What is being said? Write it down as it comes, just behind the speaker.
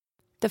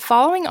The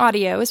following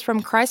audio is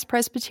from Christ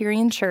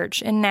Presbyterian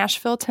Church in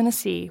Nashville,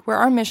 Tennessee, where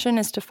our mission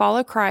is to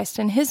follow Christ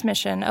in his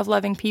mission of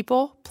loving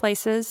people,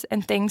 places,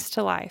 and things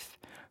to life.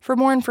 For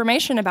more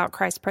information about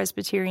Christ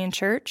Presbyterian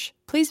Church,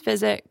 please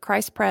visit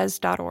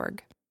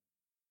christpres.org.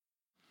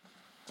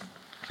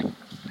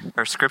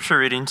 Our scripture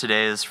reading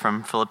today is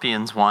from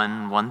Philippians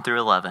 1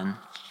 through 11.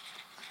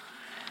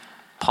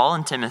 Paul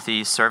and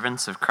Timothy,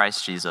 servants of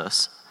Christ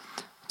Jesus,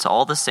 to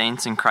all the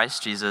saints in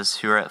Christ Jesus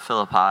who are at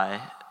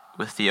Philippi,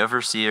 with the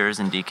overseers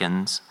and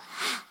deacons,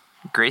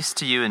 grace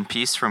to you and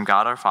peace from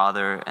God our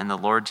Father and the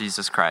Lord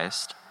Jesus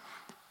Christ.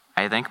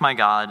 I thank my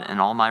God in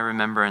all my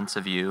remembrance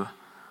of you,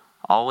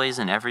 always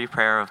in every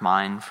prayer of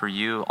mine, for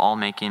you all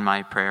making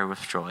my prayer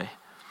with joy,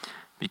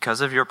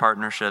 because of your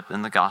partnership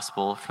in the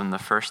gospel from the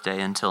first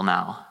day until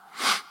now.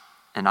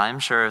 And I am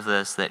sure of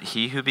this, that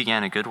he who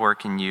began a good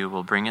work in you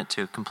will bring it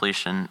to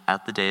completion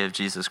at the day of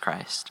Jesus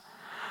Christ.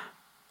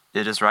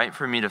 It is right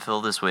for me to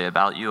feel this way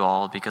about you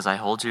all, because I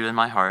hold you in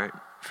my heart,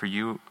 for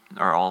you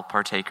are all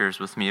partakers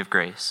with me of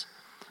grace,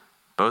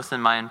 both in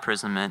my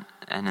imprisonment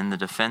and in the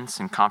defense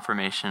and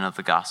confirmation of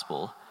the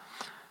gospel.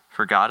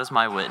 For God is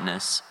my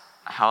witness,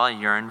 how I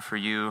yearn for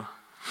you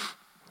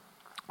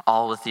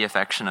all with the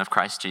affection of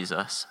Christ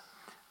Jesus.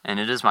 And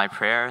it is my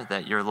prayer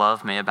that your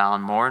love may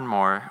abound more and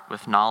more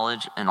with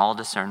knowledge and all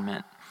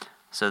discernment,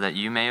 so that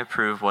you may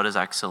approve what is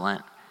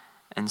excellent,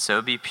 and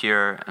so be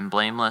pure and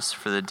blameless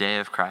for the day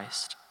of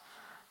Christ,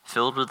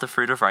 filled with the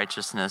fruit of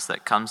righteousness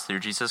that comes through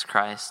Jesus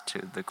Christ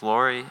to the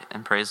glory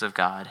and praise of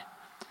God.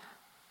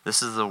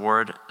 This is the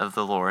word of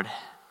the Lord.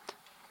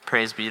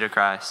 Praise be to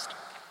Christ.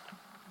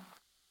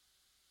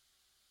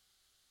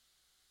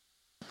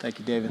 Thank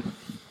you, David.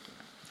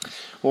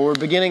 Well, we're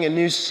beginning a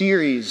new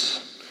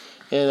series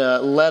in a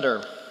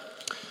letter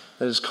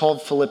that is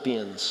called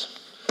Philippians.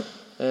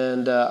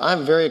 And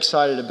I'm very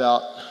excited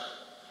about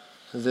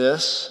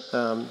this.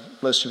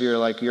 Most of you are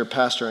like, you're a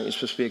pastor, aren't you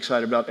supposed to be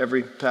excited about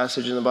every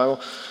passage in the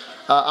Bible?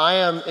 I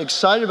am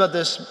excited about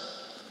this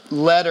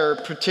letter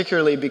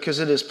particularly because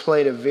it has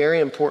played a very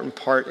important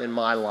part in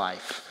my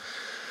life.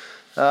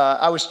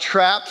 I was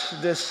trapped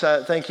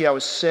I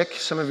was sick.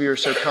 Some of you are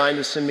so kind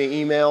to send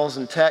me emails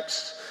and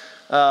texts.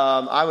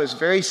 I was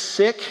very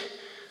sick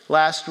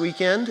last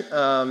weekend.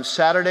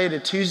 Saturday to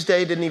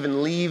Tuesday, didn't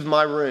even leave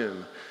my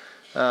room.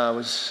 I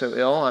was so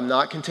ill. I'm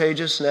not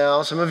contagious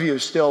now. Some of you are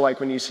still like,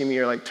 when you see me,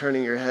 you're like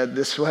turning your head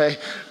this way.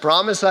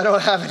 Promise I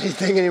don't have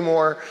anything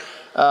anymore.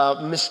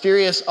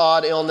 Mysterious,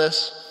 odd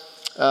illness.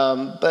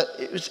 But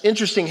it was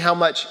interesting how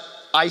much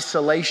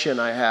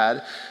isolation I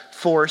had,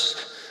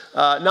 forced.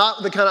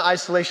 Not the kind of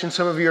isolation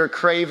some of you are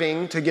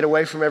craving to get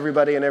away from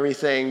everybody and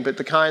everything, but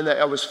the kind that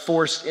I was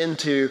forced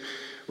into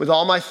with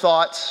all my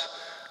thoughts.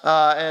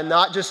 And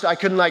not just, I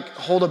couldn't like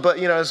hold a book,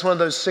 it's one of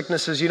those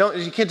sicknesses. You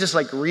can't just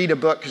like read a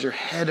book because your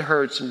head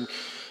hurts and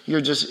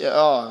you're just, it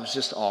was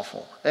just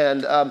awful.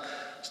 And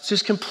it's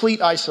just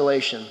complete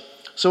isolation.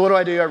 So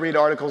what do? I read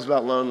articles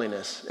about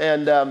loneliness.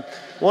 And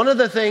one of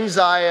the things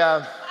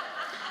that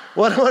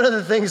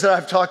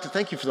I've talked to,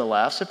 thank you for the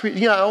laughs.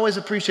 I always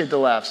appreciate the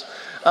laughs.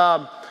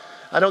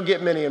 I don't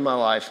get many in my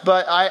life,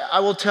 but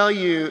I will tell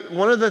you,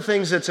 one of the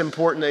things that's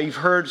important that you've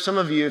heard, some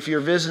of you, if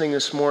you're visiting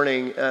this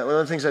morning, one of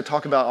the things I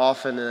talk about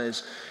often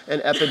is an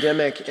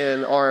epidemic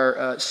in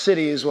our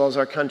city as well as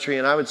our country,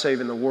 and I would say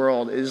even the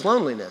world, is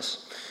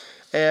loneliness.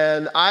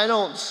 And I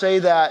don't say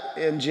that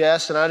in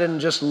jest, and I didn't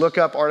just look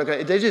up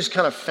articles. They just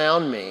kind of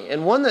found me.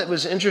 And one that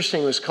was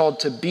interesting was called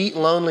 "To Beat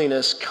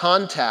Loneliness,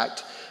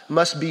 Contact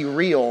Must Be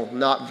Real,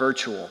 Not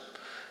Virtual."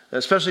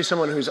 Especially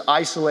someone who's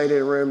isolated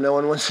in a room, no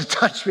one wants to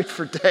touch me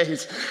for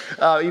days,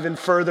 even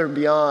further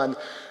beyond.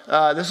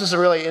 This is a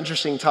really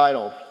interesting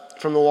title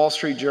from the Wall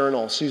Street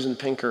Journal, Susan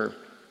Pinker.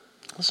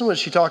 Listen to what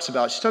she talks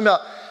about. She's talking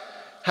about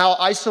how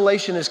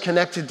isolation is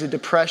connected to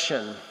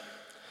depression,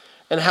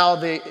 and how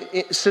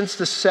since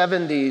the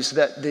 70s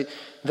that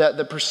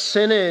the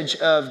percentage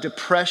of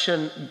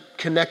depression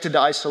connected to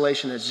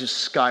isolation has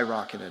just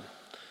skyrocketed.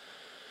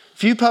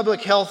 Few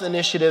public health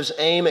initiatives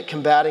aim at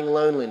combating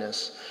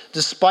loneliness,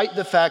 despite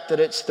the fact that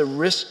it's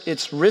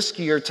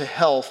riskier to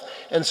health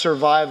and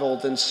survival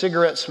than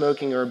cigarette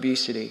smoking or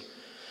obesity.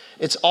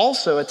 It's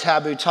also a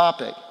taboo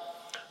topic.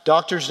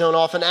 Doctors don't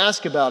often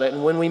ask about it,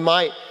 and when they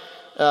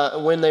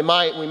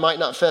might, we might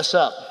not fess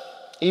up,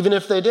 even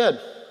if they did.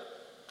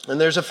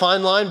 And there's a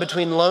fine line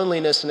between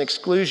loneliness and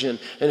exclusion,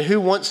 and who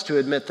wants to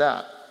admit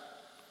that?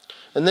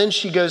 And then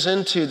she goes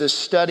into the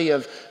study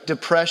of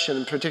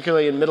depression,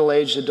 particularly in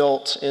middle-aged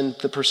adults, and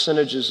the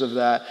percentages of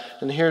that.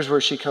 And here's where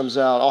she comes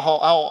out. How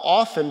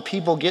often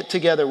people get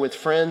together with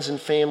friends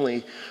and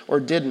family, or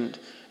didn't.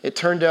 It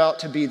turned out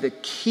to be the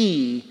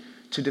key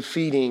to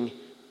defeating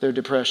their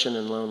depression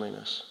and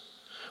loneliness.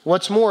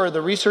 What's more,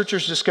 the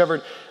researchers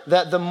discovered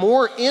that the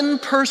more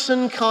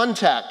in-person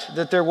contact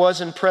that there was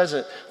in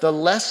present, the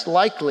less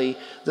likely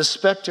the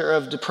specter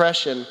of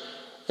depression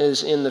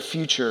is in the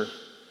future.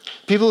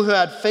 People who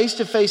had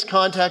face-to-face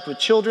contact with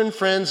children,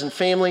 friends, and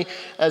family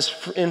as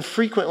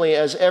infrequently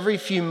as every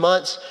few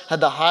months had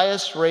the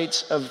highest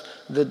rates of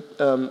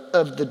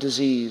the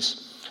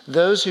disease.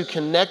 those who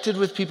connected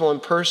with people in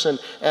person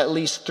at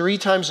least 3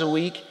 times a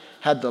week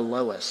had the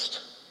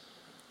lowest.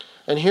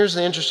 And here's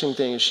the interesting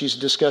thing, as she's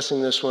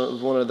discussing this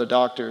with one of the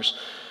doctors.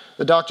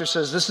 The doctor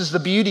says, this is the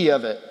beauty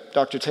of it,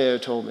 Dr. Teo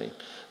told me.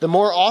 The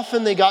more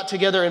often they got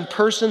together in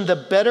person, the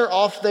better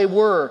off they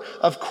were.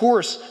 Of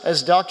course,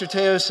 as Dr.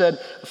 Teo said,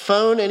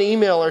 phone and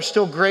email are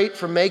still great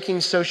for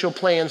making social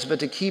plans, but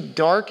to keep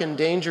dark and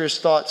dangerous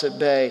thoughts at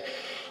bay,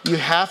 you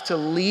have to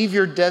leave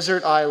your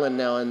desert island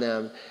now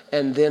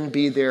and then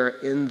be there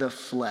in the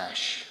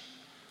flesh.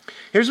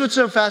 Here's what's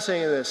so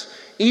fascinating in this.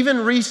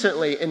 Even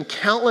recently, in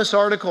countless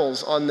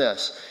articles on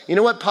this, you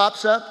know what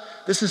pops up?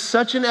 This is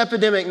such an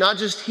epidemic, not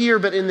just here,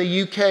 but in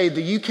the UK.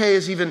 The UK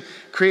has even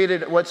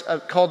created what's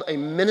called a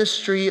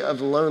ministry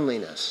of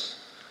loneliness.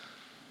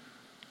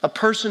 A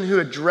person who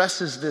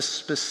addresses this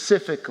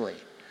specifically.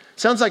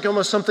 Sounds like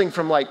almost something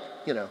from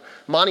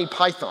Monty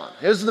Python.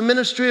 Here's the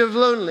ministry of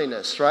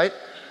loneliness, right?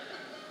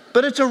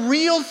 But it's a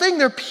real thing.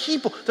 They're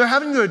people. They're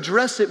having to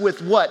address it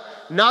with what?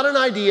 Not an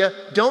idea.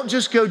 Don't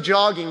just go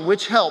jogging,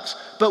 which helps,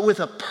 but with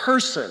a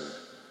person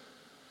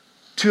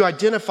to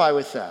identify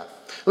with that.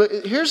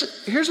 Look,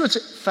 here's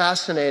what's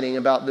fascinating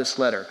about this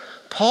letter.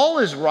 Paul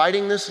is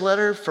writing this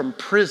letter from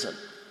prison.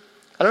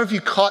 I don't know if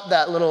you caught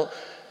that little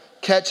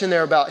catch in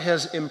there about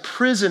his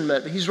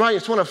imprisonment. He's writing,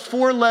 it's one of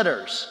 4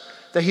 letters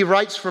that he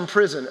writes from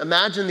prison.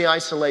 Imagine the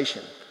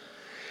isolation.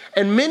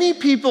 And many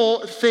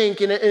people think,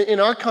 in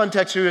our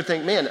context, we would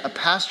think, man, a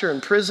pastor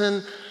in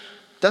prison,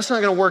 that's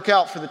not going to work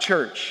out for the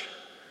church.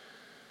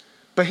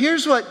 But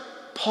here's what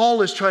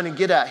Paul is trying to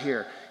get at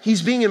here.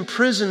 He's being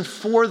imprisoned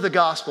for the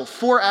gospel,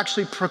 for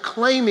actually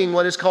proclaiming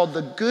what is called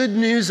the good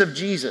news of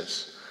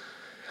Jesus.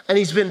 And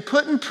he's been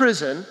put in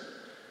prison,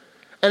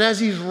 and as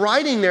he's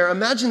writing there,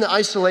 imagine the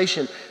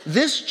isolation.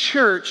 This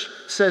church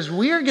says,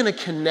 we are going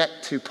to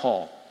connect to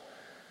Paul.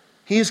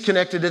 He is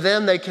connected to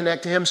them, they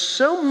connect to him,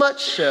 so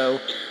much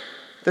so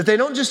that they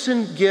don't just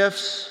send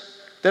gifts,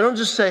 they don't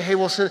just say, hey,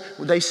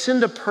 they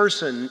send a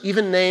person,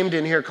 even named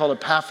in here called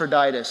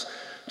Epaphroditus,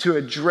 to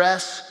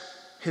address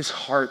his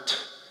heart.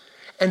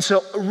 And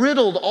so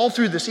riddled all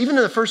through this, even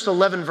in the first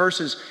 11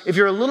 verses, if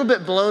you're a little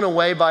bit blown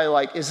away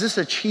by is this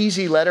a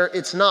cheesy letter?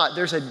 It's not.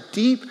 There's a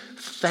deep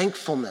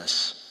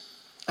thankfulness,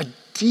 a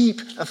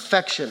deep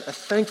affection, a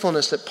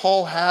thankfulness that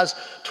Paul has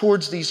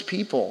towards these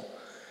people.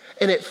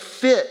 And it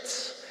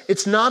fits.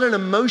 It's not an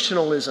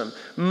emotionalism.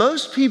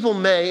 Most people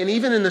may, and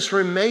even in this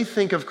room, may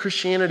think of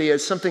Christianity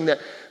as something that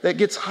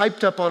gets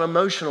hyped up on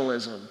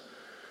emotionalism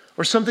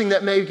or something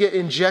that may get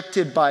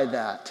injected by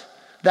that.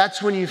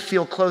 That's when you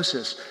feel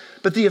closest.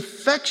 But the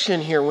affection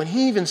here, when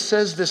he even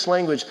says this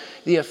language,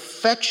 the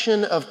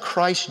affection of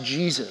Christ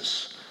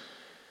Jesus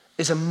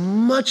is a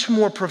much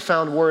more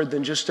profound word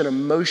than just an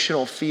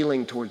emotional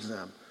feeling towards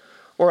them,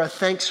 or a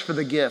thanks for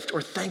the gift,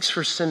 or thanks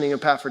for sending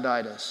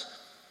Epaphroditus.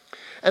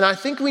 And I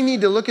think we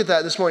need to look at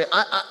that this morning.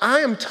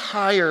 I am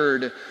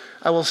tired,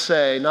 I will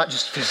say, not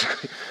just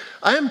physically,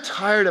 I am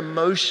tired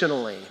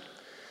emotionally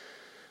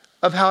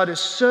of how it is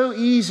so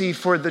easy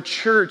for the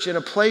church in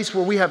a place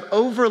where we have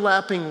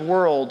overlapping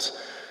worlds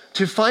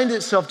to find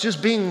itself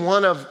just being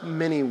one of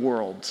many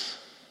worlds.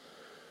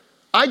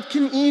 I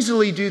can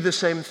easily do the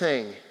same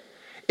thing.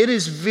 It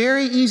is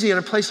very easy in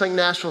a place like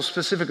Nashville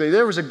specifically.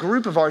 There was a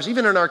group of ours,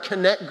 even in our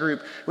Connect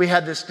group, we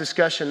had this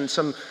discussion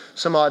some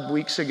odd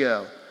weeks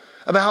ago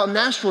about how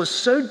Nashville is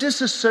so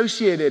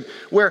disassociated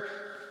where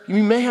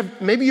you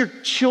maybe your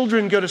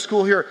children go to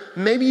school here,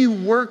 maybe you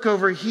work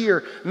over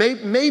here,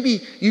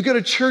 maybe you go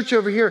to church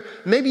over here,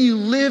 maybe you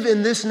live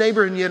in this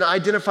neighborhood and you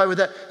identify with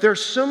that. There are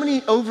so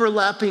many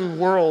overlapping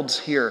worlds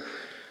here.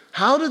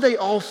 How do they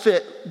all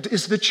fit?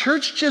 Is the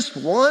church just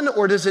one,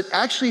 or does it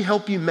actually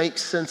help you make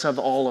sense of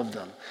all of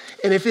them?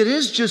 And if it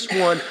is just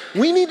one,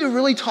 we need to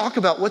really talk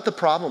about what the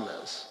problem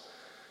is.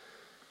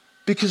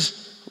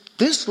 Because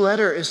this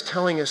letter is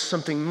telling us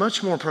something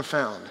much more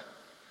profound.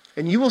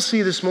 And you will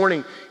see this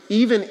morning,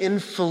 even in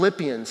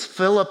Philippi,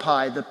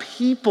 the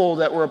people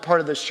that were a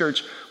part of this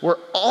church were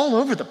all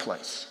over the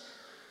place.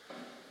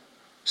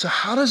 So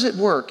how does it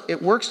work?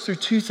 It works through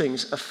 2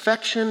 things,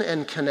 affection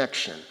and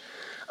connection.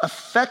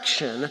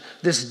 Affection,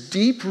 this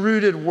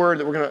deep-rooted word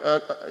that we're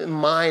going to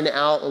mine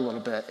out a little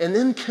bit. And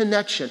then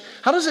connection.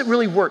 How does it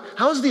really work?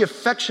 How does the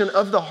affection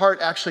of the heart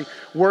actually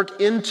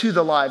work into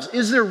the lives?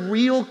 Is there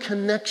real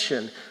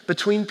connection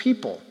between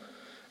people?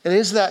 And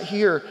is that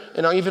here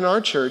in even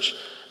our church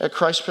at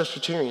Christ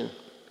Presbyterian?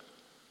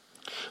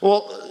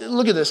 Well,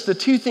 look at this. The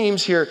 2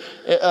 themes here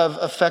of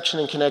affection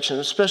and connection,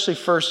 especially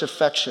first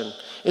affection.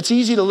 It's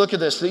easy to look at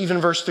this, even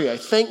verse 3. I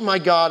thank my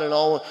God in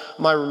all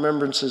my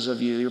remembrances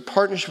of you. Your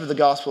partnership with the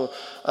gospel,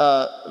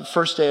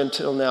 first day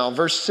until now.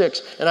 Verse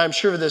 6, and I'm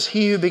sure of this,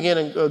 he who began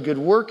a good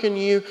work in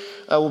you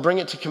will bring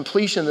it to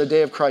completion the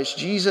day of Christ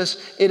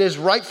Jesus. It is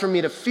right for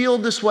me to feel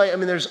this way. I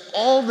mean, there's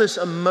all this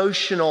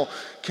emotional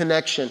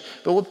connection.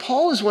 But what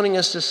Paul is wanting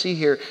us to see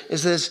here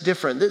is that it's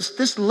different.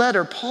 This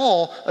letter,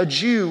 Paul, a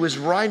Jew, was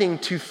writing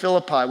to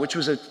Philippi, which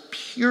was a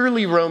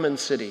purely Roman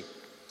city.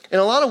 In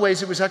a lot of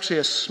ways, it was actually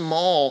a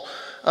small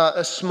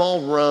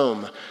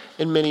Rome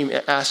in many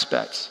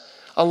aspects.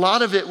 A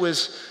lot of it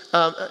was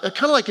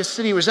kind of like a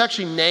city. It was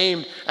actually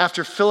named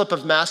after Philip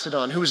of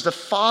Macedon, who was the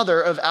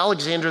father of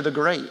Alexander the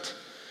Great.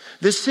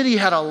 This city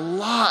had a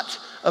lot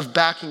of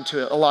backing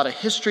to it, a lot of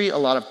history, a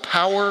lot of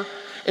power,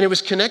 and it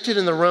was connected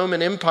in the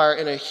Roman Empire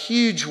in a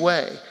huge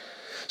way.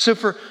 So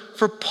for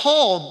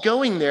Paul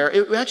going there,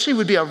 it actually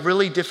would be a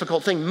really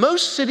difficult thing.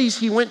 Most cities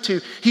he went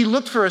to, he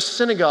looked for a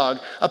synagogue,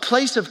 a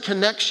place of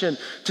connection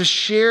to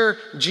share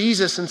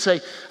Jesus and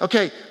say,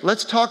 okay,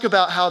 let's talk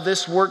about how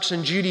this works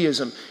in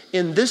Judaism.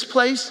 In this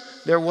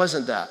place, there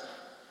wasn't that.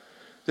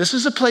 This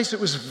is a place that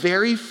was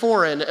very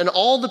foreign, and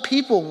all the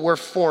people were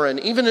foreign,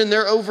 even in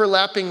their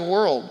overlapping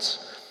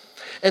worlds.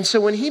 And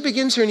so when he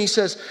begins here and he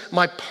says,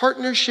 my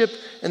partnership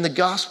in the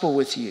gospel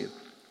with you,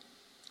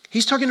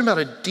 he's talking about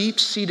a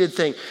deep-seated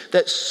thing,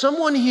 that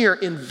someone here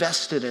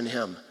invested in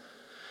him,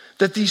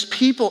 that these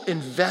people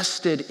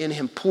invested in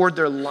him, poured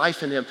their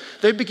life in him.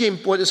 They became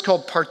what is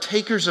called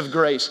partakers of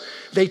grace.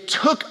 They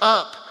took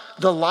up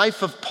the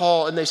life of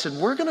Paul and they said,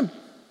 we're gonna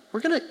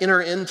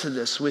enter into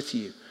this with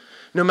you,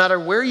 no matter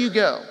where you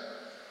go.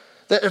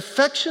 That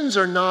affections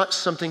are not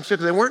something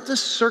fickle. They weren't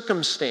this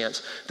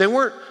circumstance. They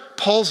weren't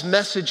Paul's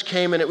message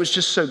came and it was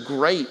just so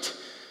great.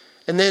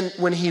 And then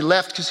when he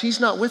left, because he's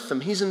not with them,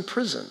 he's in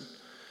prison.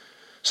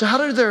 So how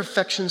do their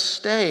affections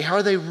stay? How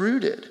are they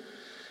rooted?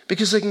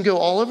 Because they can go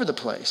all over the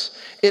place.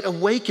 It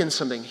awakens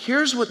something.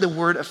 Here's what the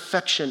word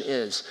affection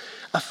is.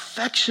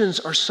 Affections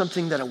are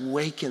something that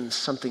awakens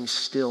something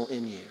still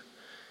in you.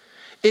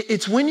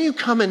 It's when you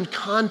come in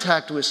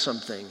contact with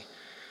something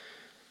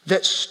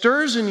that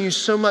stirs in you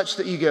so much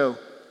that you go,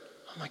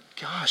 oh my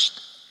gosh,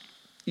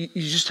 you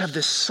just have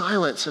this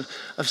silence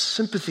of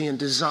sympathy and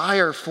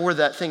desire for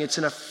that thing. It's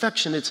an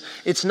affection.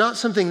 It's not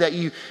something that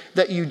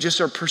you just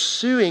are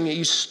pursuing, that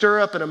you stir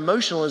up an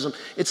emotionalism.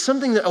 It's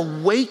something that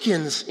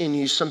awakens in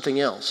you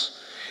something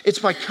else. It's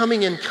by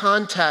coming in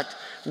contact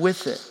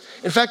with it.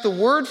 In fact, the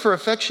word for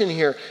affection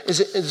here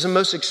is the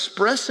most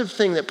expressive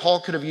thing that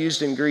Paul could have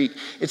used in Greek.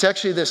 It's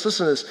actually this,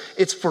 listen to this.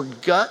 It's for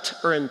gut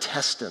or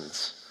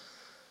intestines.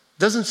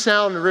 Doesn't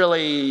sound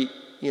really,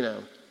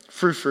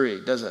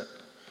 frou-frou, does it?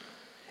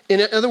 In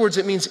other words,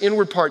 it means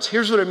inward parts.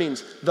 Here's what it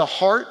means. The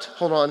heart,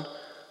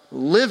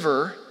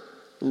 liver,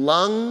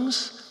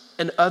 lungs,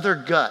 and other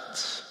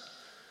guts.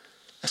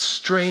 A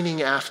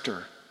straining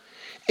after.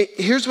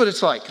 Here's what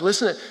it's like.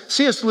 Listen,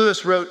 C.S.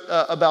 Lewis wrote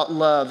about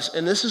loves,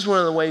 and this is one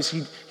of the ways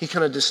he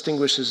kind of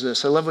distinguishes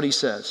this. I love what he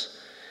says.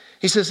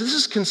 He says, this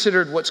is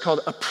considered what's called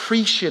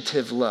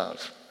appreciative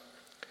love.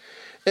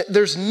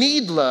 There's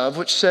need love,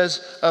 which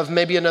says of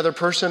maybe another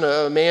person,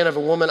 a man, of a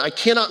woman, I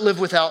cannot live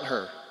without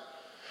her.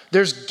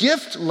 There's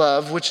gift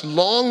love, which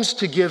longs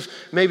to give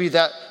maybe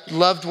that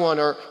loved one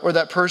or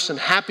that person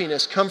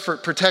happiness,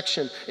 comfort,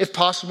 protection, if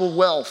possible,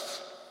 wealth.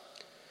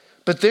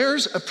 But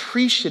there's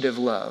appreciative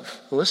love.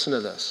 Listen to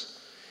this.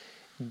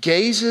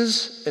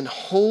 Gazes and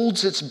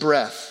holds its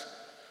breath,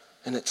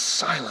 and it's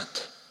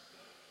silent.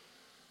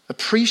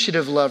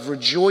 Appreciative love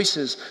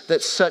rejoices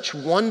that such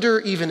wonder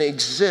even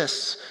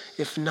exists,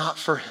 if not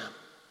for him.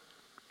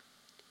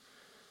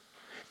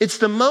 It's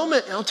the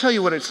moment, I'll tell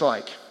you what it's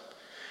like.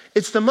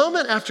 It's the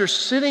moment after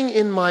sitting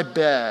in my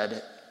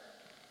bed,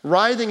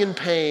 writhing in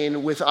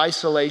pain with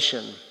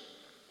isolation,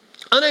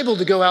 unable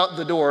to go out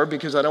the door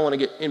because I don't want to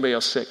get anybody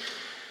else sick,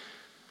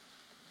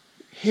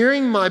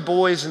 hearing my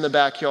boys in the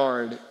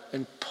backyard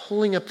and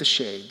pulling up the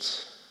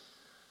shades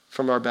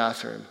from our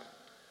bathroom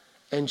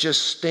and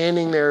just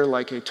standing there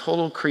like a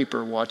total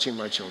creeper watching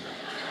my children.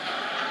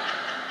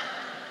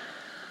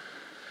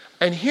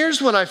 And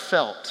here's what I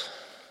felt.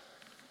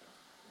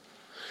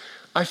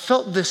 I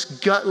felt this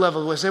gut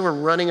level as they were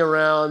running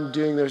around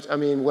doing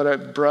what our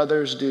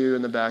brothers do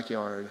in the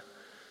backyard.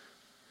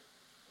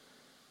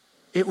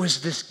 It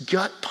was this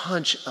gut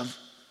punch of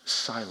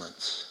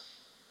silence.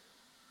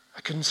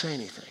 I couldn't say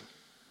anything.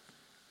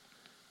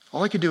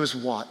 All I could do was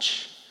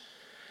watch.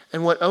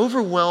 And what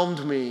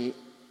overwhelmed me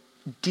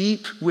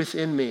deep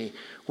within me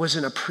was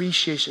an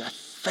appreciation, a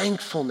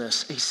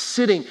thankfulness, a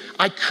sitting.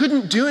 I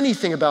couldn't do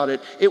anything about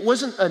it. It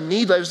wasn't a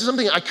need. It was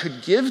something I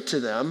could give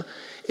to them.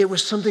 It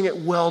was something that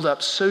welled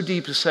up so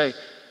deep to say,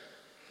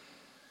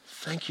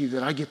 thank you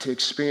that I get to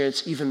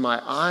experience even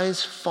my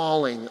eyes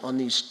falling on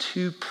these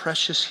two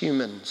precious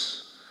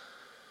humans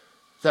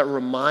that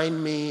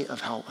remind me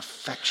of how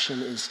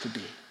affection is to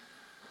be.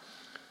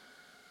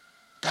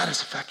 That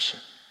is affection.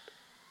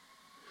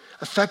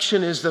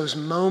 Affection is those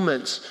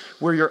moments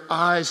where your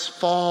eyes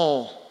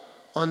fall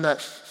on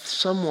that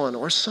someone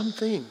or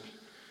something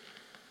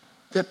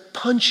that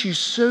punch you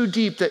so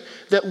deep,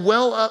 that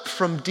well up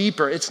from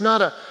deeper. It's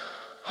not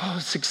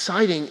it's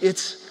exciting.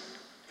 It's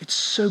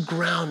so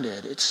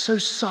grounded. It's so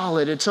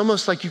solid. It's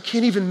almost like you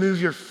can't even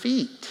move your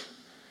feet.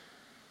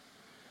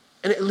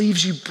 And it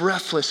leaves you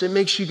breathless. It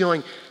makes you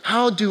going,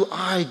 how do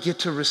I get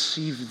to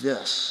receive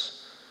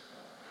this?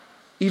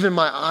 Even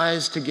my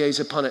eyes to gaze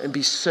upon it and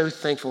be so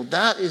thankful.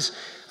 That is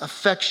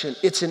affection.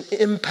 It's an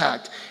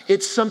impact.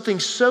 It's something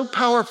so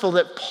powerful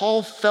that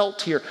Paul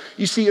felt here.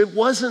 You see, it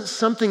wasn't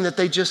something that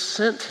they just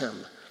sent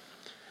him.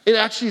 And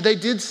actually, they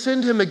did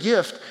send him a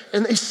gift,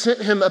 and they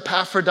sent him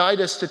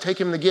Epaphroditus to take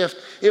him the gift.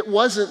 It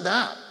wasn't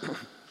that.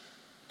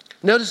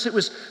 Notice it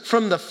was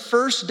from the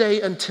first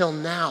day until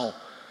now,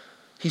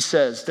 he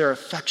says, their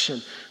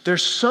affection.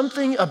 There's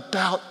something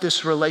about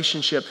this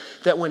relationship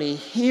that when he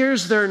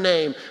hears their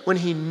name, when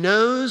he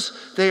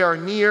knows they are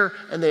near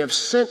and they have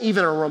sent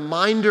even a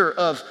reminder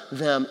of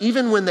them,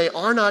 even when they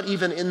are not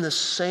even in the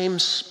same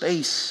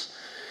space,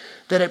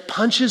 that it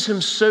punches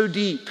him so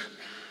deep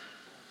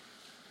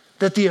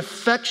that the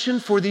affection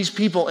for these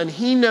people, and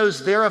he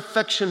knows their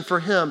affection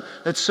for him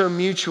that's so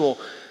mutual,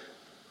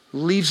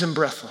 leaves him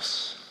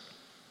breathless.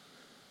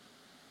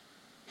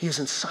 He is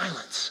in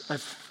silence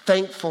of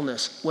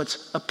thankfulness,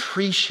 what's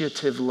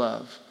appreciative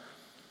love.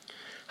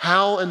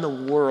 How in the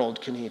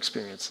world can he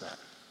experience that?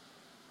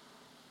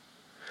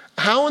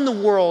 How in the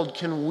world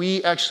can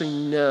we actually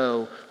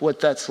know what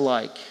that's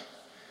like?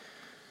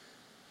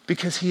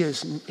 Because he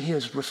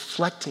is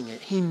reflecting it.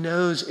 He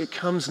knows it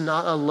comes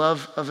not a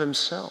love of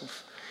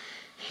himself.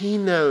 He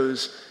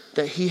knows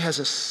that he has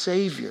a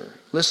Savior.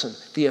 Listen,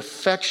 the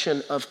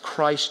affection of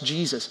Christ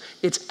Jesus.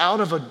 It's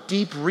out of a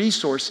deep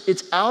resource.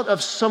 It's out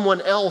of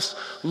someone else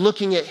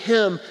looking at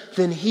him,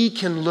 then he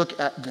can look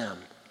at them.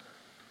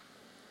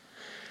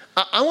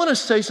 I want to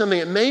say something.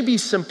 It may be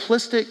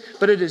simplistic,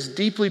 but it is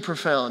deeply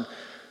profound.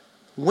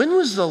 When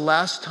was the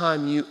last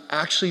time you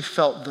actually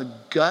felt the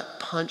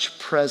gut punch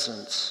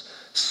presence,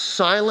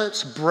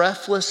 silence,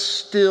 breathless,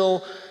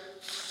 still,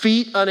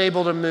 feet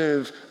unable to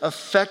move,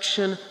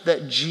 affection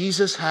that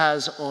Jesus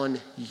has on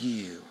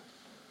you?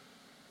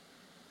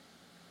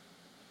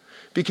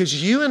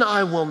 Because you and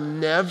I will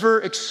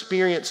never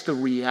experience the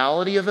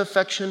reality of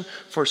affection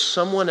for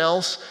someone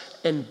else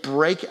and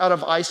break out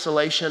of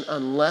isolation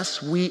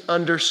unless we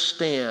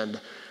understand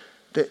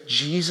that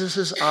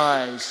Jesus'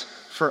 eyes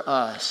for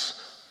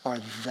us are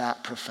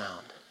that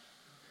profound.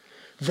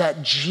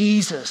 That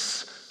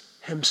Jesus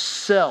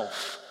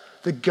himself,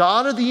 the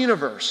God of the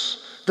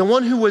universe, the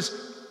one who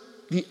was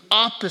the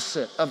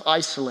opposite of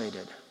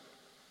isolated,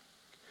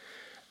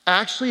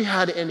 actually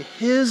had in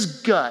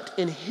his gut,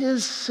 in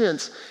his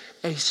sense,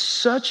 a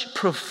such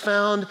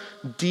profound,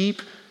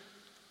 deep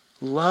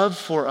love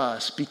for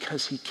us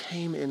because he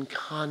came in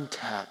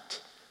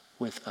contact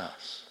with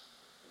us.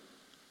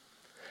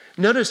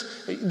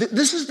 Notice,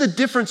 this is the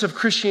difference of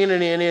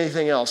Christianity and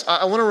anything else.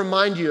 I want to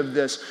remind you of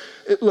this.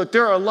 Look,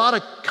 there are a lot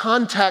of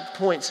contact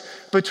points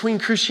between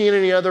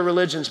Christianity and other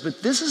religions,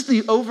 but this is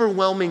the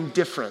overwhelming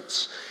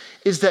difference,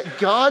 is that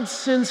God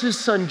sends his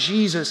son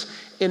Jesus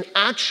in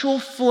actual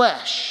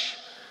flesh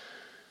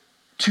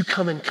to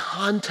come in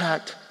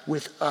contact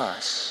with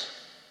us.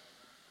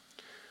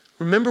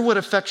 Remember what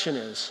affection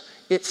is.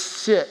 It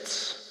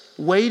sits,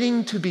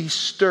 waiting to be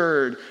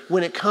stirred.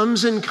 When it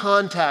comes in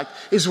contact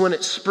is when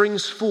it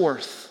springs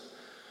forth,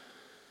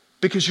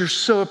 because you're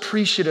so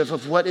appreciative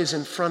of what is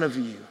in front of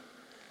you,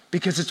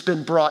 because it's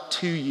been brought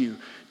to you.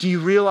 Do you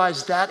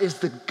realize that is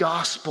the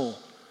gospel?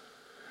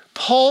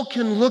 Paul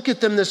can look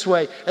at them this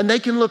way, and they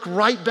can look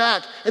right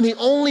back. And the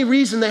only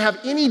reason they have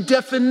any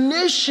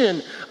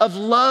definition of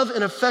love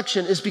and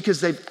affection is because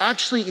they've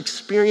actually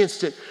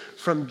experienced it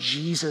from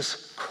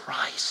Jesus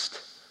Christ.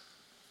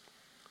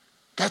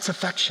 That's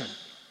affection.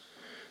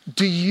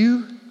 Do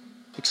you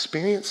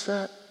experience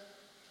that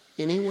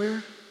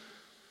anywhere?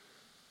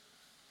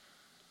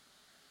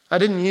 I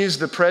didn't use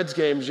the Preds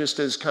games just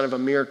as kind of a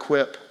mere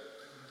quip.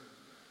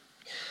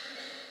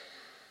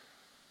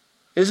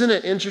 Isn't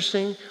it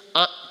interesting?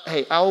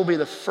 I will be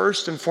the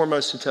first and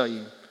foremost to tell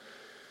you,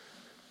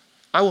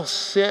 I will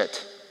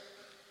sit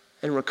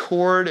and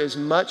record as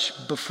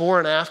much before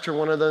and after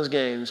one of those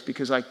games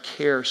because I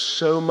care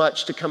so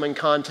much to come in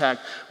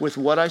contact with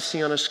what I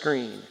see on a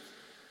screen.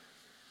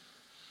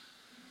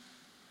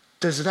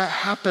 Does that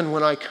happen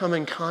when I come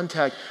in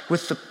contact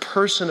with the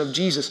person of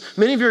Jesus?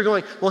 Many of you are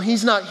going, well,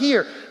 he's not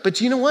here.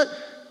 But you know what?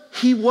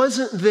 He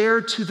wasn't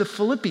there to the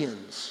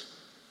Philippians.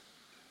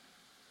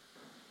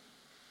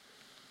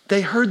 They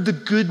heard the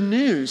good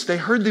news. They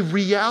heard the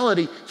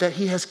reality that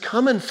he has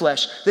come in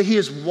flesh, that he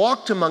has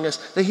walked among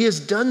us, that he has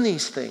done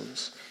these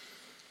things.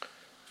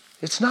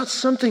 It's not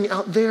something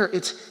out there,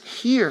 it's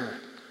here.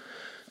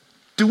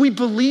 Do we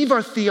believe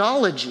our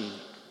theology?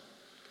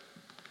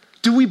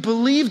 Do we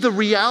believe the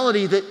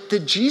reality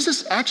that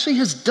Jesus actually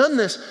has done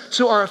this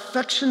so our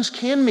affections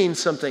can mean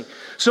something?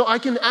 So I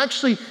can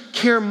actually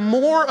care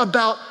more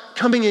about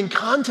coming in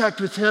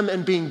contact with him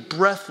and being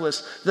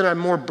breathless than I'm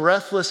more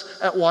breathless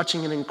at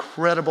watching an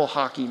incredible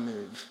hockey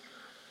move.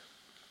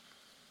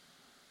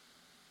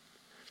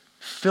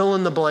 Fill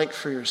in the blank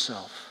for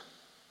yourself.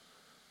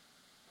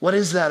 What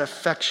is that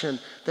affection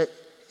that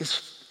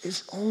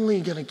is only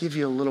going to give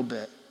you a little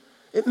bit?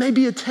 It may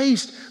be a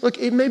taste. Look,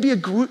 it may be a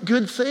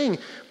good thing,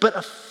 but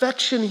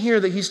affection here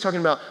that he's talking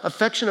about,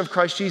 affection of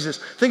Christ Jesus.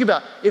 Think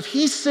about, if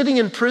he's sitting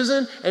in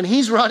prison and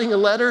he's writing a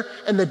letter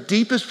and the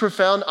deepest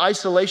profound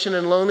isolation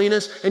and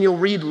loneliness, and you'll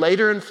read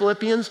later in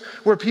Philippians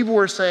where people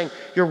were saying,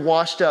 you're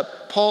washed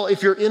up. Paul,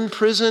 if you're in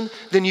prison,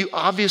 then you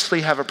obviously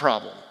have a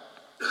problem.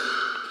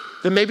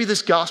 Then maybe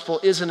this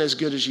gospel isn't as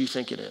good as you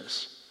think it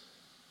is.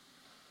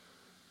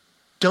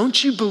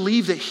 Don't you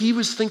believe that he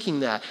was thinking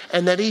that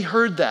and that he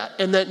heard that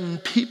and that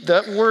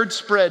that word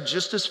spread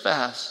just as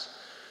fast?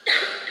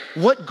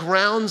 What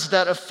grounds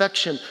that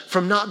affection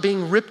from not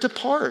being ripped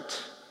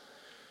apart?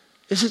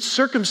 Is it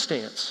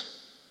circumstance?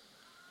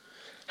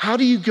 How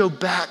do you go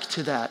back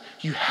to that?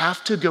 You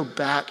have to go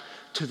back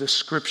to the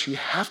scripture. You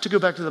have to go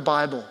back to the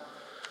Bible.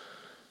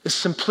 As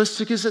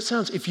simplistic as it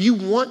sounds, if you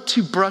want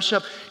to brush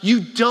up,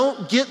 you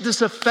don't get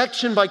this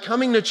affection by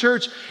coming to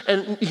church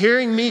and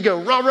hearing me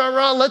go, rah, rah,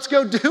 rah, let's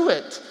go do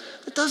it.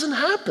 It doesn't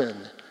happen.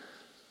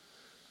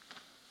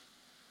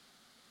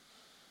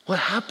 What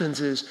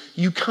happens is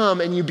you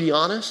come and you be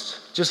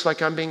honest, just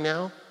like I'm being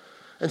now,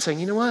 and saying,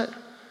 you know what?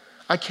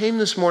 I came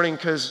this morning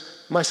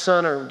because my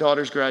son or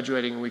daughter's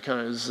graduating and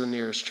this is the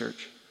nearest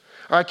church.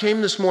 Or I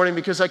came this morning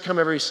because I come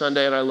every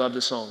Sunday and I love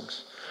the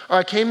songs. Or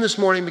I came this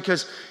morning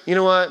because, you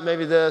know what,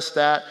 maybe this,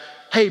 that.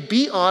 Hey,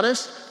 be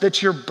honest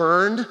that you're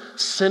burned,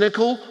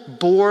 cynical,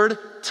 bored,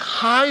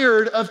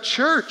 tired of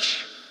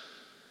church.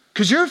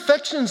 Because your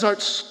affections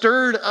aren't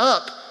stirred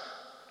up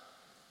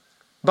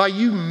by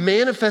you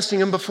manifesting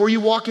them before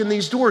you walk in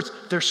these doors.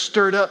 They're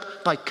stirred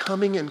up by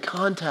coming in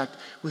contact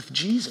with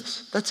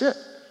Jesus. That's it.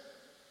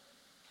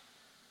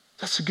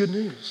 That's the good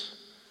news.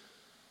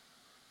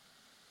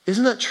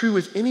 Isn't that true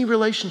with any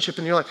relationship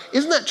in your life?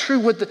 Isn't that true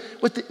with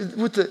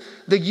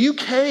the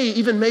UK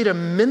even made a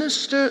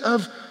minister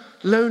of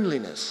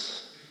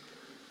loneliness?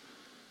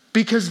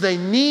 Because they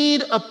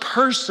need a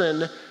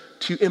person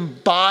to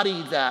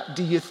embody that.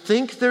 Do you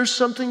think there's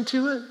something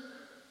to it?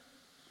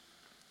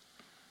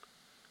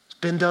 It's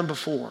been done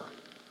before.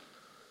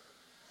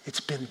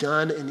 It's been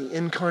done in the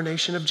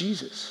incarnation of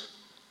Jesus.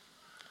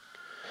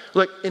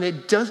 Look, and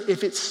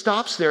if it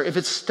stops there, if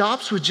it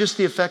stops with just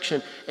the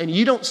affection and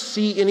you don't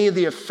see any of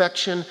the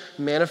affection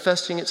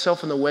manifesting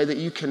itself in the way that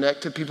you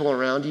connect to people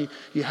around you,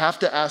 you have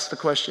to ask the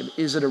question,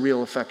 is it a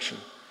real affection?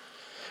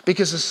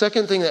 Because the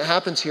second thing that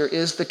happens here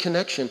is the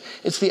connection.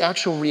 It's the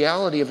actual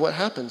reality of what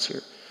happens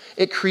here.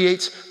 It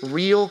creates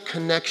real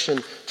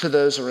connection to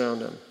those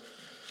around them.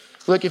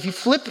 Look, if you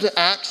flip to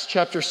Acts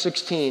chapter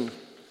 16,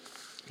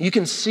 you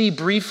can see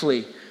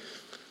briefly,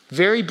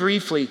 very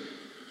briefly,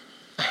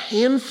 a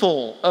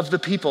handful of the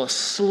people, a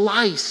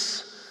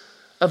slice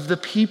of the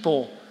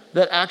people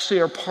that actually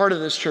are part of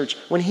this church.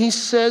 When he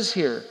says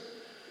here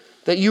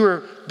that you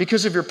are,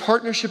 because of your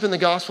partnership in the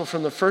gospel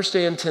from the first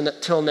day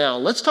until now,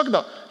 let's talk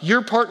about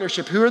your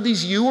partnership. Who are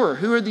these you or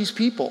who are these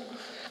people?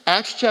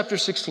 Acts chapter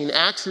 16.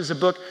 Acts is a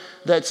book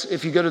that's,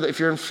 if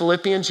you're in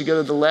Philippians, you go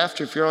to the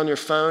left, or if you're on your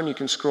phone, you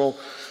can scroll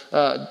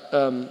up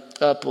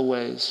a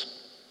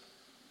ways.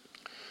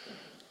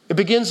 It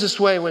begins this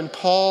way when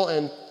Paul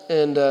and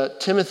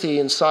Timothy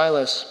and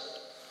Silas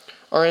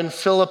are in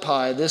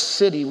Philippi, this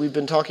city we've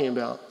been talking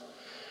about.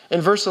 In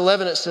verse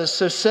 11 it says,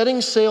 so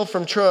setting sail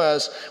from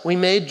Troas, we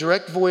made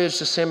direct voyage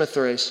to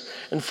Samothrace,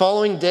 and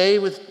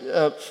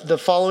the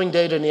following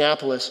day to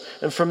Neapolis,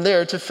 and from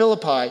there to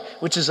Philippi,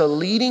 which is a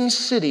leading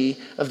city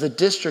of the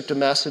district of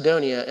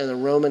Macedonia and the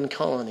Roman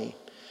colony.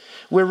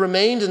 We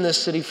remained in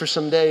this city for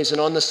some days,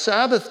 and on the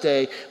Sabbath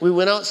day, we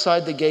went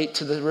outside the gate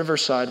to the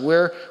riverside,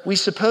 where we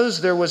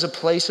supposed there was a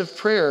place of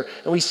prayer,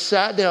 and we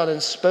sat down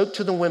and spoke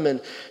to the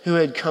women who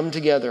had come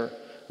together.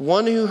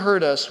 One who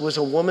heard us was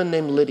a woman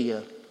named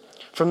Lydia,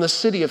 from the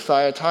city of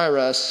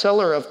Thyatira, a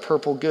seller of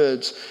purple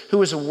goods, who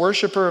was a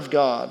worshiper of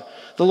God.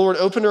 The Lord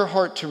opened her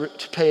heart to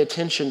pay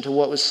attention to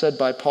what was said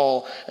by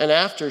Paul, and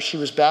after she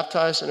was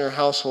baptized in her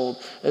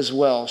household as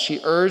well.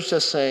 She urged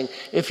us, saying,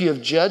 if you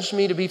have judged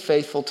me to be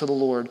faithful to the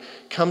Lord,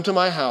 come to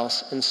my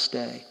house and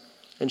stay.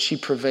 And she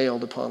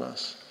prevailed upon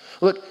us.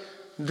 Look,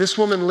 this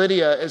woman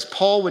Lydia, as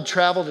Paul would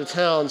travel to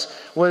towns,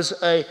 was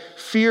a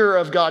fear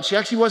of God. She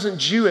actually wasn't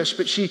Jewish,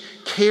 but she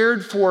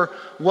cared for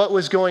what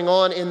was going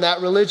on in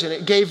that religion.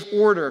 It gave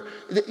order.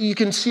 You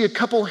can see a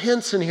couple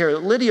hints in here.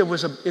 Lydia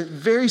was a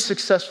very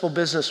successful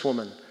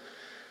businesswoman.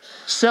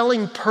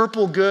 Selling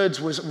purple goods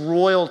was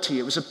royalty.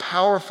 It was a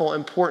powerful,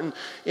 important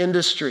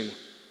industry.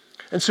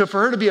 And so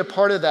for her to be a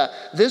part of that,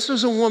 this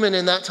was a woman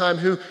in that time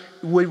who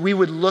we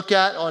would look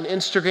at on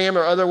Instagram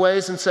or other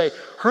ways and say,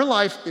 her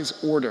life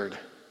is ordered.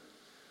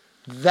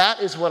 That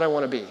is what I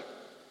want to be.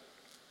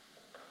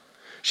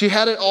 She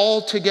had it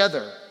all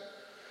together.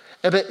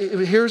 But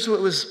here's what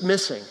was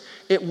missing.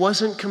 It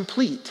wasn't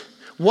complete.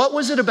 What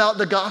was it about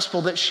the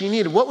gospel that she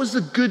needed? What was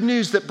the good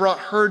news that brought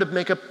her to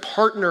make a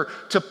partner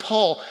to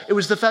Paul? It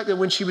was the fact that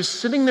when she was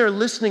sitting there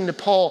listening to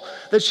Paul,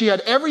 that she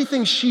had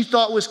everything she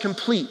thought was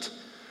complete.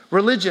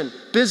 Religion,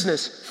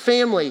 business,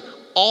 family,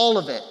 all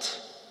of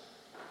it.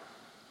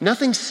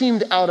 Nothing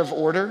seemed out of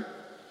order.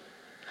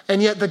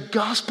 And yet the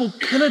gospel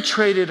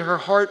penetrated her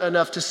heart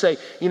enough to say,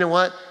 you know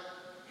what?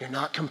 You're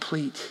not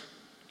complete.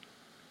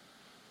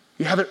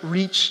 You haven't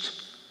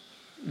reached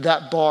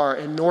that bar,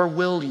 and nor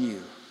will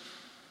you.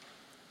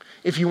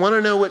 If you want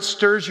to know what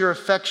stirs your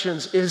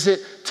affections, is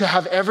it to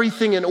have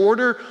everything in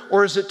order,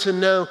 or is it to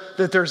know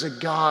that there's a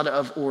God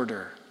of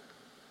order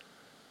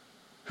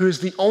who is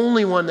the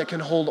only one that can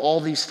hold all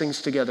these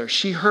things together?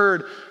 She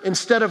heard,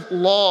 instead of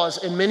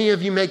laws, and many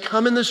of you may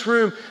come in this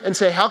room and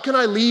say, how can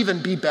I leave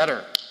and be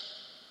better?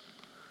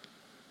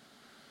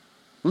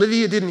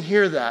 Lydia didn't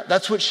hear that.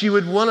 That's what she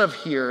would want to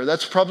hear.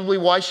 That's probably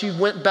why she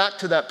went back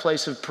to that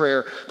place of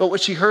prayer. But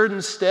what she heard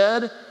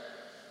instead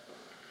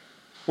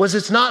was,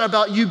 it's not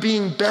about you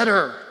being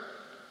better.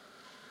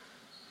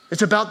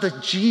 It's about the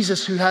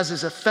Jesus who has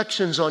his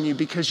affections on you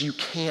because you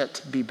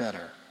can't be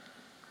better.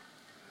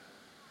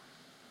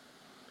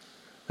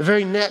 The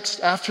very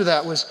next after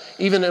that was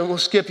and we'll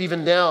skip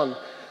even down,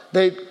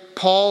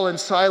 Paul and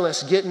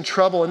Silas get in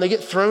trouble and they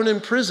get thrown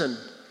in prison.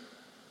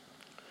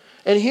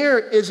 And here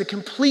is a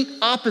complete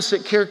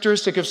opposite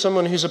characteristic of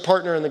someone who's a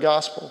partner in the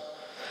gospel.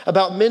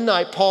 About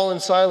midnight, Paul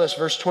and Silas,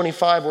 verse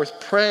 25, were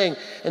praying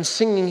and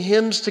singing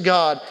hymns to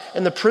God,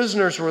 and the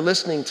prisoners were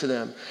listening to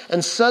them.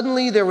 And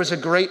suddenly there was a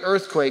great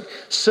earthquake,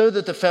 so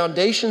that the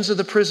foundations of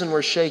the prison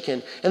were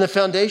shaken, and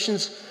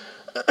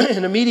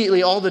and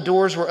immediately all the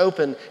doors were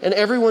opened, and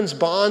everyone's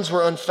bonds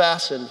were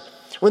unfastened.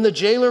 When the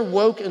jailer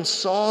woke and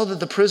saw that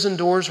the prison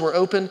doors were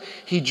open,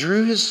 he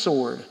drew his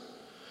sword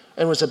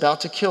and was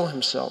about to kill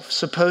himself,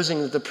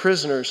 supposing that the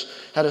prisoners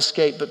had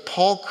escaped. But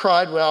Paul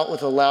cried out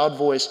with a loud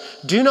voice,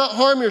 "Do not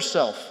harm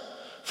yourself,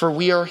 for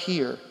we are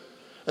here."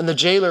 And the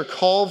jailer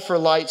called for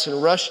lights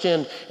and rushed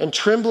in, and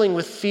trembling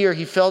with fear,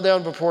 he fell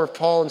down before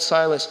Paul and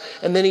Silas.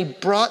 And then he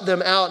brought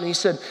them out, and he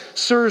said,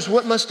 "Sirs,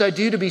 what must I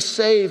do to be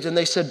saved?" And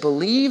they said,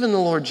 "Believe in the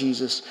Lord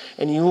Jesus,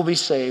 and you will be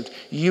saved,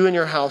 you and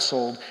your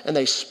household." And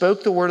they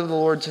spoke the word of the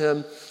Lord to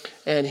him,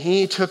 and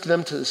he took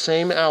them to that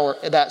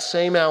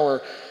same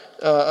hour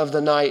of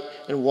the night,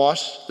 and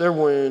washed their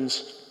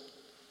wounds,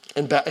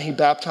 and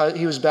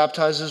he was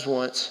baptized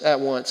at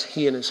once,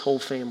 he and his whole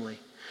family.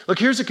 Look,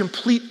 here's a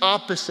complete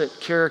opposite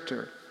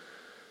character.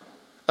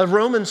 A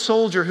Roman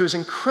soldier who's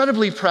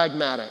incredibly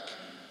pragmatic.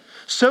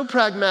 So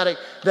pragmatic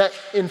that,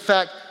 in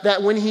fact,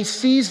 that when he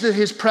sees that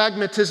his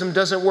pragmatism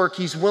doesn't work,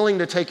 he's willing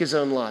to take his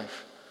own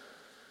life.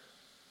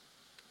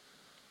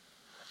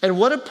 And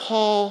what did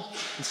Paul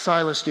and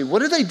Silas do? What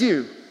do they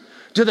do?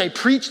 Do they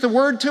preach the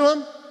word to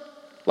him?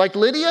 Like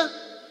Lydia?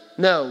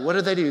 No. What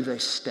do? They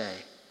stay.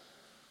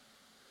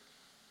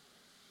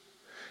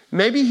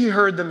 Maybe he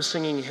heard them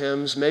singing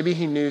hymns. Maybe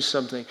he knew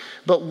something.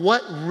 But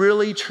what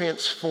really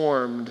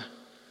transformed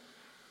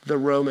the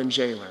Roman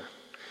jailer?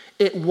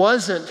 It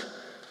wasn't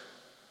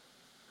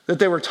that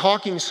they were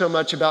talking so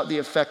much about the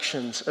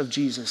affections of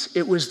Jesus.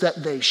 It was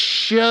that they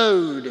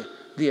showed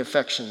the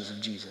affections of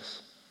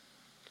Jesus.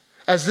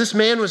 As this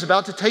man was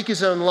about to take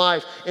his own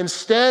life,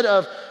 instead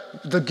of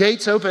the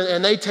gates open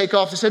and they take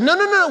off, they said,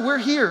 No, we're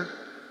here.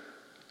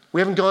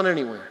 We haven't gone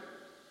anywhere.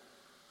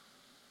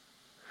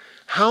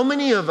 How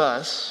many of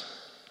us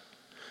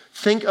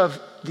think of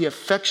the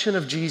affection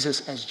of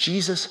Jesus as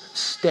Jesus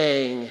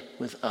staying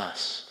with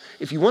us?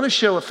 If you want to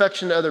show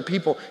affection to other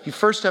people, you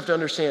first have to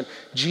understand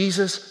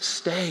Jesus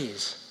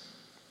stays.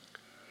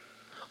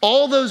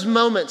 All those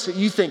moments that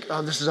you think,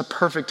 oh, this is a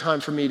perfect time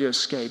for me to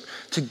escape,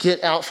 to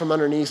get out from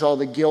underneath all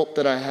the guilt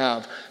that I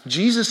have.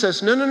 Jesus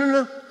says,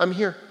 no, I'm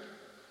here.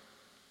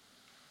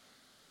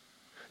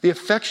 The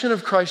affection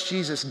of Christ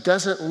Jesus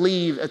doesn't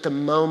leave at the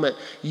moment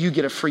you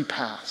get a free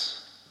pass.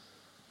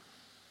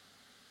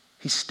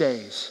 He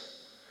stays.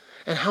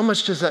 And how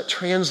much does that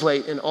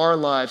translate in our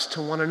lives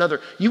to one another?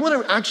 You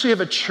want to actually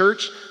have a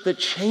church that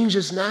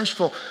changes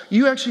Nashville.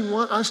 You actually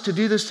want us to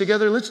do this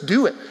together? Let's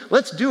do it.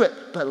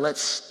 But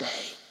let's stay.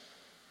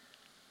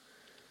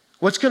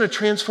 What's going to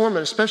transform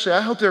it? Especially,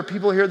 I hope there are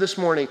people here this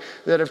morning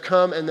that have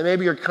come and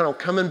maybe you're kind of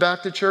coming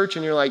back to church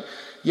and you're like,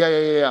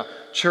 yeah.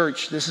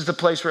 Church, this is the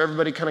place where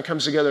everybody kind of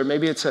comes together.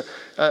 Maybe it's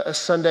a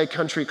Sunday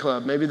country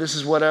club. Maybe this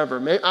is whatever.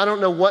 I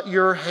don't know what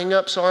your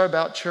hang-ups are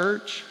about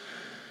church.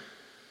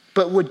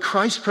 But would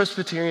Christ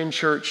Presbyterian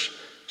Church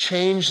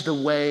change the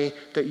way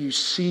that you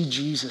see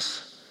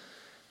Jesus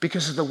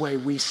because of the way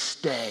we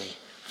stay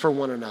for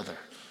one another?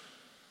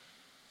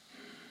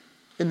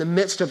 In the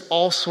midst of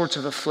all sorts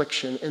of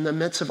affliction, in the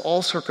midst of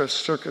all sorts of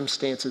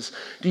circumstances,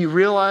 do you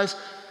realize,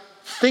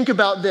 think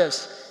about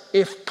this.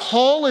 If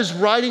Paul is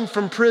writing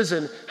from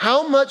prison,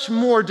 how much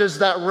more does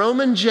that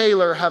Roman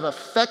jailer have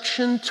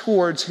affection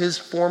towards his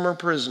former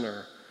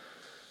prisoner,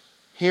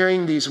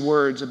 hearing these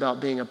words about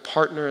being a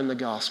partner in the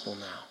gospel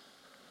now?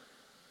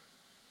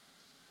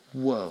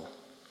 Whoa.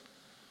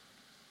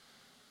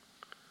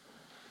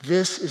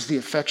 This is the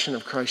affection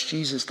of Christ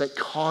Jesus that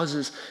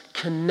causes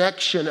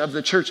connection of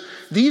the church.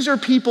 These are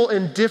people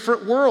in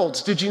different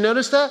worlds. Did you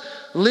notice that?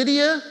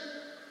 Lydia,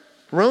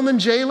 Roman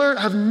jailer,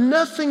 have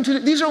nothing to do.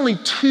 These are only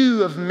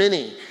two of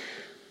many.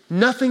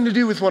 Nothing to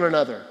do with one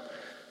another.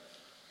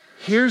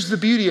 Here's the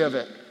beauty of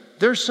it.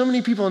 There's so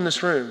many people in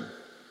this room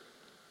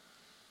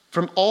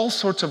from all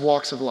sorts of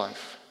walks of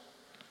life.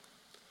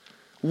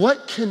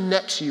 What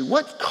connects you?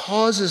 What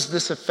causes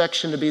this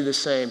affection to be the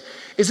same?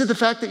 Is it the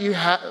fact that you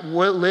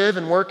live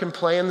and work and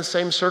play in the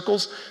same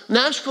circles?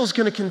 Nashville's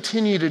going to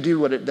continue to do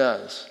what it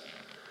does.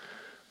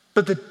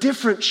 But the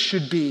difference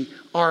should be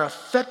our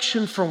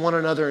affection for one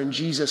another in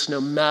Jesus, no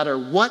matter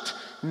what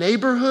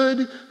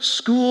neighborhood,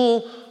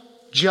 school,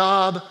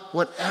 job,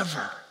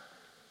 whatever.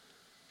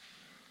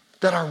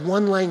 That our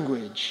one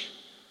language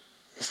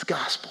is the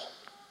gospel.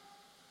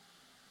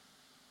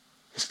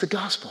 It's the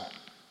gospel.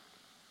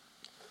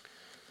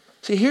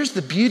 See, here's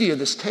the beauty of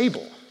this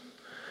table.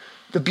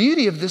 The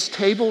beauty of this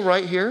table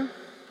right here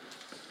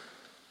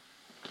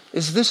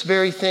is this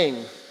very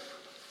thing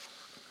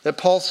that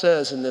Paul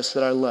says in this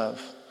that I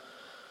love.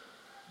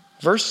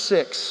 Verse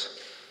 6,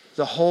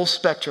 the whole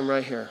spectrum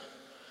right here.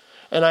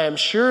 And I am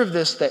sure of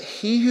this, that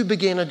he who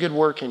began a good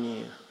work in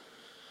you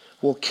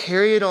will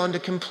carry it on to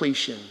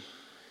completion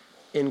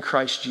in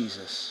Christ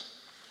Jesus.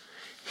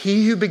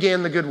 He who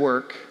began the good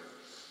work,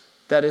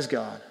 that is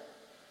God,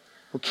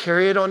 will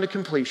carry it on to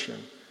completion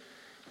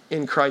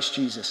in Christ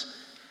Jesus.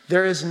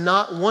 There is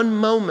not one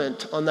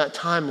moment on that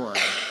timeline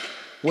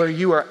where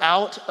you are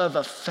out of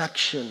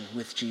affection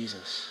with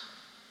Jesus.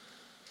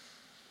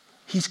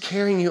 He's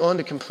carrying you on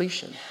to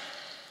completion.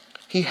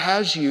 He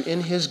has you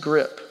in his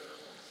grip.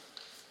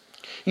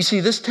 You see,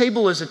 this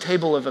table is a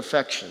table of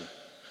affection.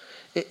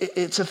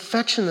 It's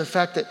affection, the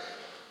fact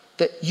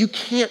that you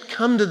can't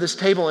come to this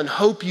table and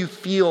hope you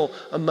feel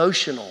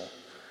emotional.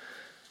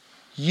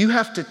 You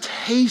have to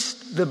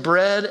taste the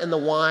bread and the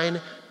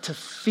wine to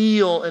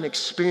feel and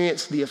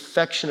experience the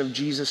affection of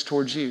Jesus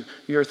towards you.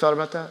 You ever thought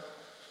about that?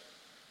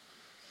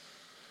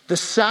 The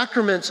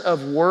sacraments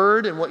of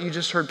word and what you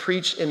just heard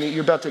preached and that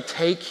you're about to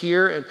take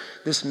here and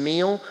this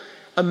meal,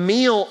 a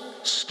meal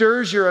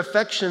stirs your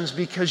affections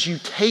because you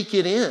take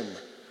it in,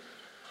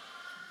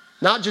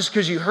 not just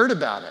because you heard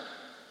about it.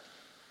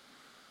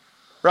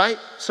 Right?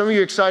 Some of you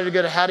are excited to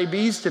go to Hattie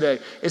B's today.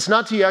 It's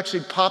not till you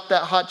actually pop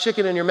that hot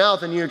chicken in your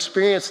mouth and you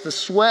experience the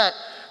sweat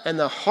and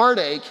the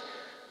heartache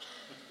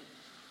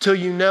till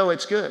you know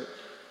it's good.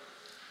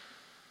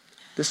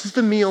 This is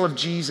the meal of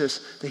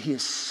Jesus that he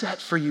has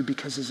set for you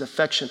because of his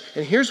affection.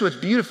 And here's what's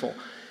beautiful.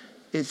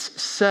 It's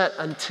set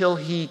until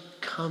he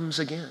comes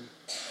again.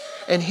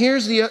 And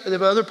here's the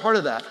other part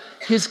of that.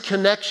 His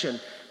connection.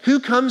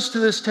 Who comes to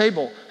this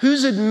table?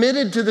 Who's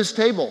admitted to this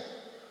table?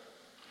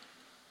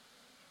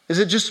 Is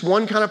it just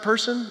one kind of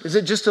person? Is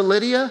it just a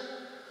Lydia?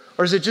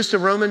 Or is it just a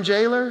Roman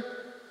jailer?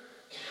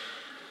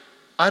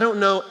 I don't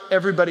know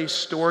everybody's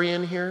story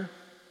in here,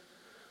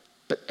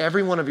 but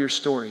every one of your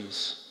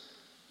stories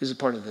is a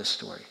part of this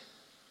story.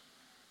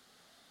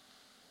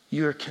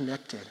 You are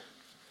connected.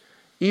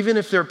 Even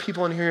if there are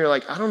people in here you're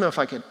like, I don't know if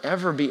I could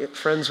ever be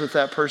friends with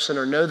that person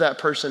or know that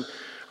person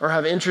or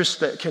have interests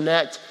that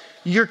connect.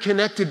 You're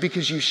connected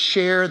because you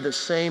share the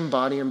same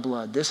body and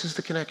blood. This is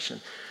the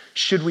connection.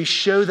 Should we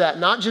show that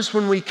not just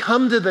when we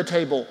come to the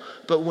table,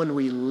 but when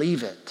we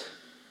leave it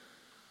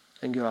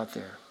and go out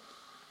there?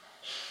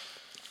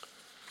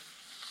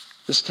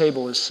 This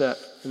table is set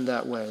in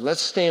that way.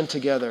 Let's stand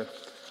together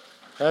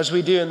as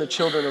we do, and the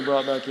children are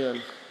brought back in.